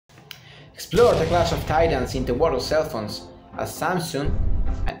Explore the clash of titans in the world of cell phones as Samsung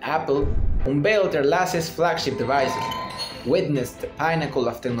and Apple unveiled their latest flagship devices. Witness the pinnacle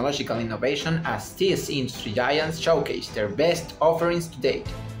of technological innovation as these industry giants showcase their best offerings to date.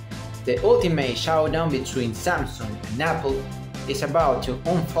 The ultimate showdown between Samsung and Apple is about to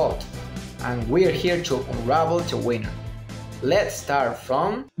unfold, and we're here to unravel the winner. Let's start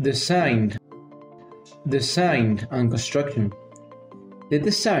from Design and construction. The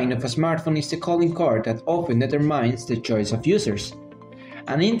design of a smartphone is the calling card that often determines the choice of users.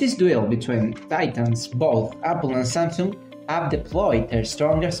 And in this duel between titans, both Apple and Samsung have deployed their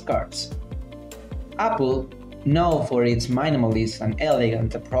strongest cards. Apple, known for its minimalist and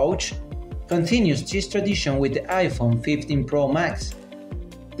elegant approach, continues this tradition with the iPhone 15 Pro Max.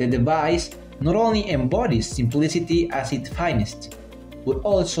 The device not only embodies simplicity at its finest, but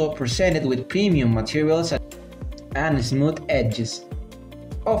also presented with premium materials and smooth edges,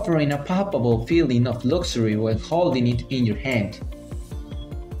 offering a palpable feeling of luxury while holding it in your hand.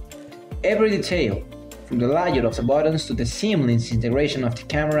 Every detail, from the layout of the buttons to the seamless integration of the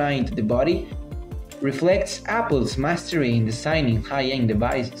camera into the body, reflects Apple's mastery in designing high-end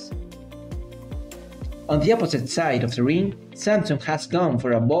devices. On the opposite side of the ring, Samsung has gone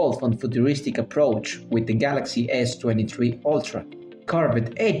for a bold and futuristic approach with the Galaxy S23 Ultra.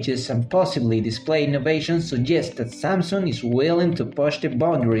 Curved edges and possibly display innovations suggest that Samsung is willing to push the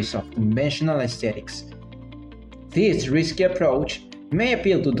boundaries of conventional aesthetics. This risky approach may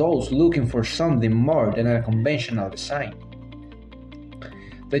appeal to those looking for something more than a conventional design.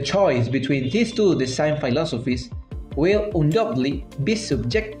 The choice between these two design philosophies will undoubtedly be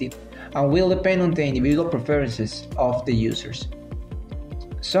subjective and will depend on the individual preferences of the users.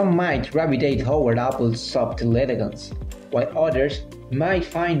 Some might gravitate toward Apple's subtle elegance, while others might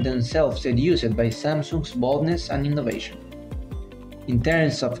find themselves seduced by Samsung's boldness and innovation. In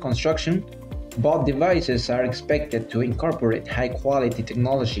terms of construction, both devices are expected to incorporate high-quality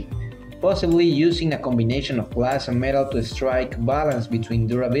technology, possibly using a combination of glass and metal to strike a balance between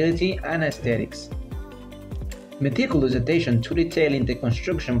durability and aesthetics. Meticulous attention to detail in the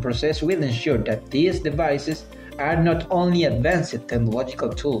construction process will ensure that these devices are not only advanced technological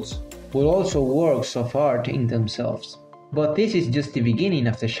tools, but also works of art in themselves. But this is just the beginning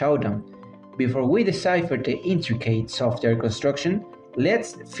of the showdown. Before we decipher the intricate software construction,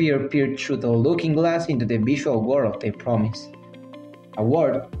 let's peer through the looking glass into the visual world they promise. A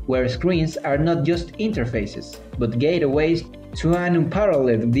world where screens are not just interfaces, but gateways to an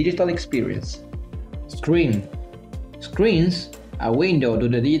unparalleled digital experience. Screens, a window to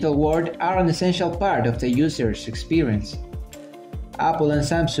the digital world, are an essential part of the user's experience. Apple and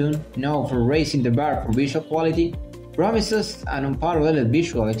Samsung, known for raising the bar for visual quality, promises an unparalleled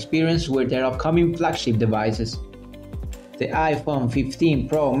visual experience with their upcoming flagship devices. The iPhone 15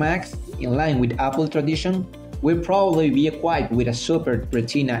 Pro Max, in line with Apple tradition, will probably be equipped with a Super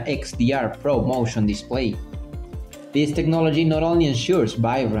Retina XDR Pro motion display. This technology not only ensures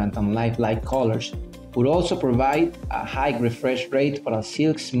vibrant and lifelike colors, but also provides a high refresh rate for a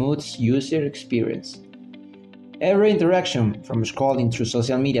silk-smooth user experience. Every interaction, from scrolling through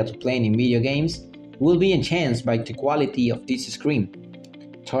social media to playing video games, will be enhanced by the quality of this screen,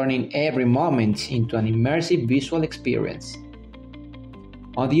 turning every moment into an immersive visual experience.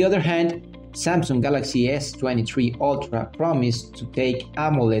 On the other hand, Samsung Galaxy S23 Ultra promised to take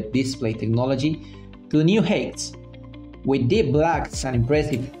AMOLED display technology to new heights. With deep blacks and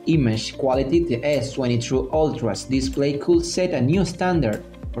impressive image quality, the S23 Ultra's display could set a new standard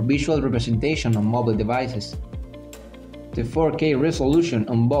for visual representation on mobile devices. The 4K resolution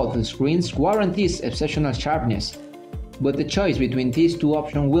on both screens guarantees exceptional sharpness, but the choice between these two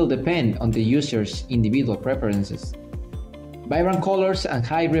options will depend on the user's individual preferences. Vibrant colors and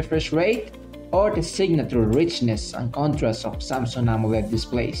high refresh rate, or the signature richness and contrast of Samsung AMOLED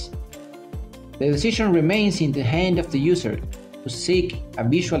displays. The decision remains in the hand of the user, who seeks a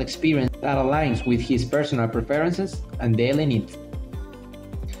visual experience that aligns with his personal preferences and daily needs.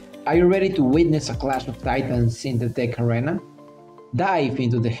 Are you ready to witness a clash of titans in the tech arena? Dive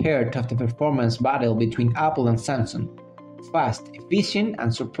into the heart of the performance battle between Apple and Samsung. Fast, efficient,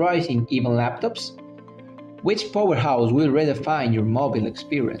 and surprising even laptops? Which powerhouse will redefine your mobile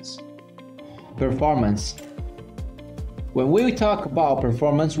experience? Performance. When we talk about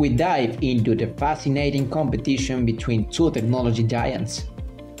performance, we dive into the fascinating competition between two technology giants,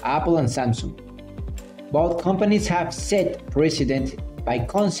 Apple and Samsung. Both companies have set precedent by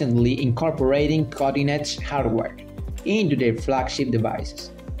constantly incorporating cutting-edge hardware into their flagship devices,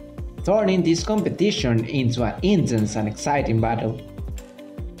 turning this competition into an intense and exciting battle.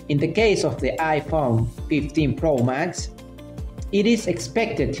 In the case of the iPhone 15 Pro Max, it is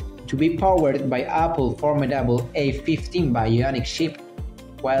expected to be powered by Apple's formidable A15 Bionic chip,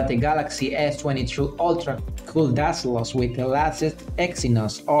 while the Galaxy S23 Ultra could dazzle us with the latest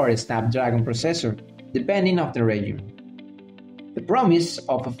Exynos or Snapdragon processor, depending on the region. The promise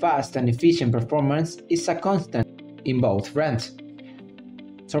of a fast and efficient performance is a constant in both brands,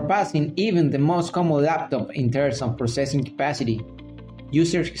 surpassing even the most common laptop in terms of processing capacity.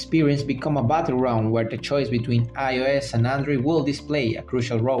 User experience become a battleground where the choice between iOS and Android will display a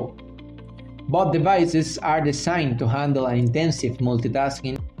crucial role. Both devices are designed to handle an intensive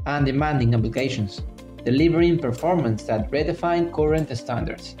multitasking and demanding applications, delivering performance that redefine current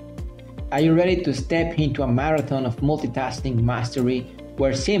standards. Are you ready to step into a marathon of multitasking mastery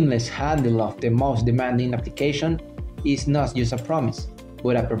where seamless handle of the most demanding application is not just a promise,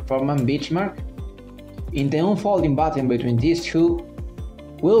 but a performance benchmark? In the unfolding battle between these two,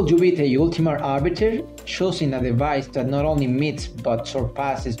 will you be the ultimate arbiter, choosing a device that not only meets but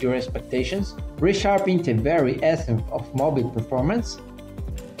surpasses your expectations, resharpening the very essence of mobile performance?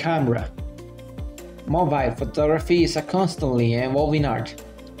 Camera. Mobile photography is a constantly evolving art,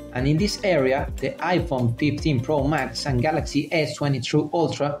 and in this area, the iPhone 15 Pro Max and Galaxy S23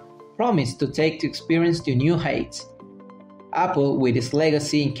 Ultra promise to take the experience to new heights. Apple, with its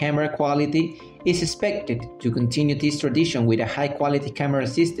legacy in camera quality, is expected to continue this tradition with a high-quality camera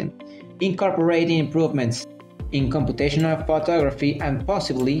system, incorporating improvements in computational photography and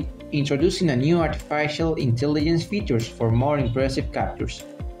possibly introducing a new artificial intelligence features for more impressive captures.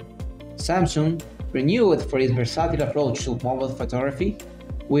 Samsung, renewed for its versatile approach to mobile photography,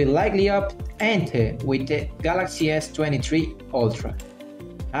 will likely enter with the Galaxy S23 Ultra.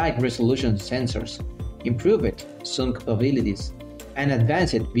 High-resolution sensors, improved zoom capabilities, and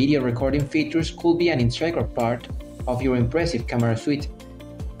advanced video recording features could be an integral part of your impressive camera suite.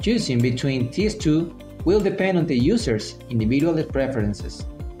 Choosing between these two will depend on the user's individual preferences,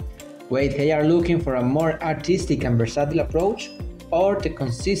 whether they are looking for a more artistic and versatile approach or the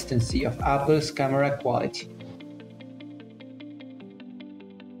consistency of Apple's camera quality.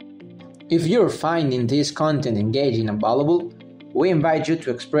 If you're finding this content engaging and valuable, we invite you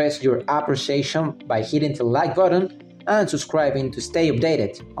to express your appreciation by hitting the like button and subscribing to stay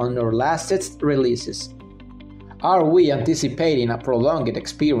updated on our latest releases. Are we anticipating a prolonged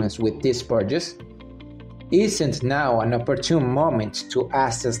experience with this purchase? Isn't now an opportune moment to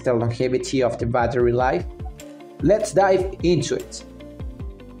assess the longevity of the battery life? Let's dive into it.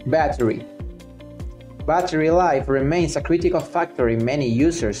 Battery. Battery life remains a critical factor in many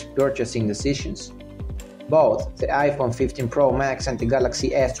users' purchasing decisions. Both the iPhone 15 Pro Max and the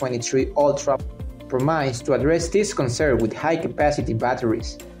Galaxy S23 Ultra promise to address this concern with high-capacity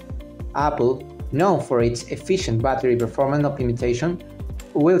batteries. Apple, known for its efficient battery performance optimization,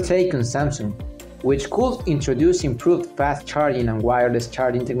 will take on Samsung, which could introduce improved fast charging and wireless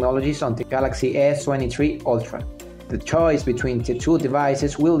charging technologies on the Galaxy S23 Ultra. The choice between the two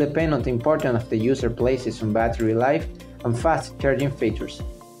devices will depend on the importance of the user places on battery life and fast charging features.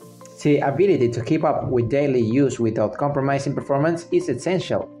 The ability to keep up with daily use without compromising performance is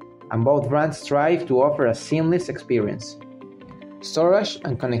essential, and both brands strive to offer a seamless experience. Storage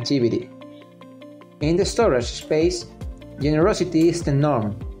and connectivity. In the storage space, generosity is the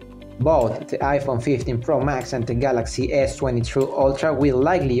norm. Both the iPhone 15 Pro Max and the Galaxy S23 Ultra will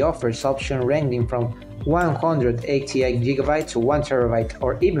likely offer options ranging from 188GB to 1TB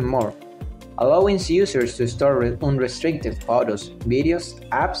or even more, allowing users to store unrestricted photos, videos,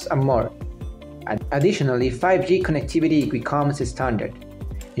 apps, and more. Additionally, 5G connectivity becomes standard,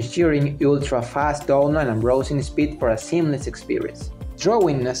 ensuring ultra-fast download and browsing speed for a seamless experience.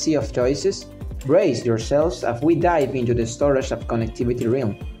 Drawing a sea of choices, brace yourselves as we dive into the storage of connectivity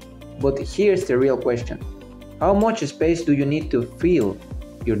realm. But here's the real question. How much space do you need to fill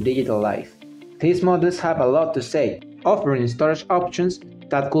your digital life? These models have a lot to say, offering storage options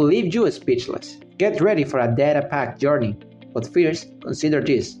that could leave you speechless. Get ready for a data-packed journey, but first, consider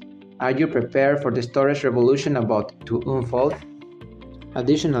this. Are you prepared for the storage revolution about to unfold?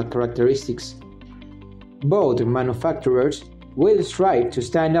 Additional characteristics. Both manufacturers will strive to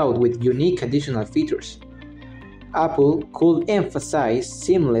stand out with unique additional features. Apple could emphasize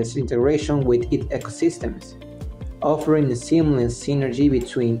seamless integration with its ecosystems, offering a seamless synergy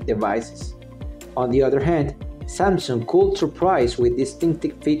between devices. On the other hand, Samsung could surprise with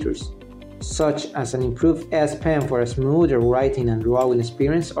distinctive features, such as an improved S Pen for a smoother writing and drawing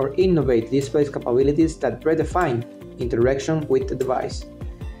experience or innovate display capabilities that redefine interaction with the device.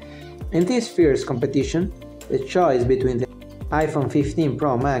 In this fierce competition, the choice between the iPhone 15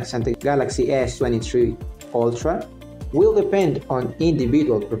 Pro Max and the Galaxy S23 Ultra will depend on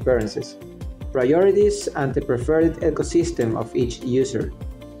individual preferences, priorities, and the preferred ecosystem of each user.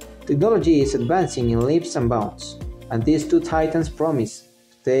 Technology is advancing in leaps and bounds, and these two titans promise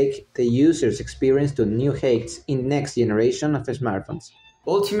to take the user's experience to new heights in the next generation of smartphones.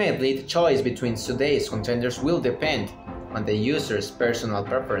 Ultimately, the choice between today's contenders will depend on the user's personal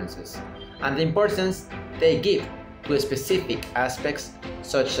preferences and the importance they give to specific aspects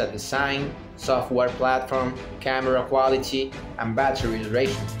such as design, software platform, camera quality, and battery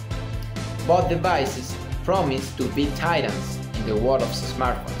duration. Both devices promise to be titans in the world of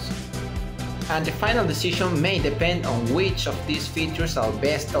smartphones, and the final decision may depend on which of these features are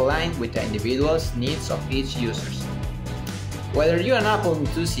best aligned with the individual's needs of each user. Whether you're an Apple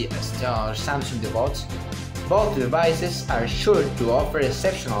enthusiast or Samsung devote, both devices are sure to offer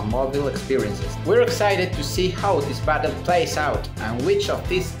exceptional mobile experiences. We're excited to see how this battle plays out and which of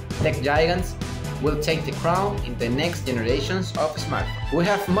these tech giants will take the crown in the next generations of smartphones. We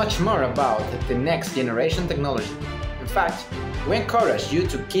have much more about the next generation technology. In fact, we encourage you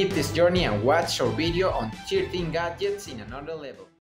to keep this journey and watch our video on 13 gadgets in another level.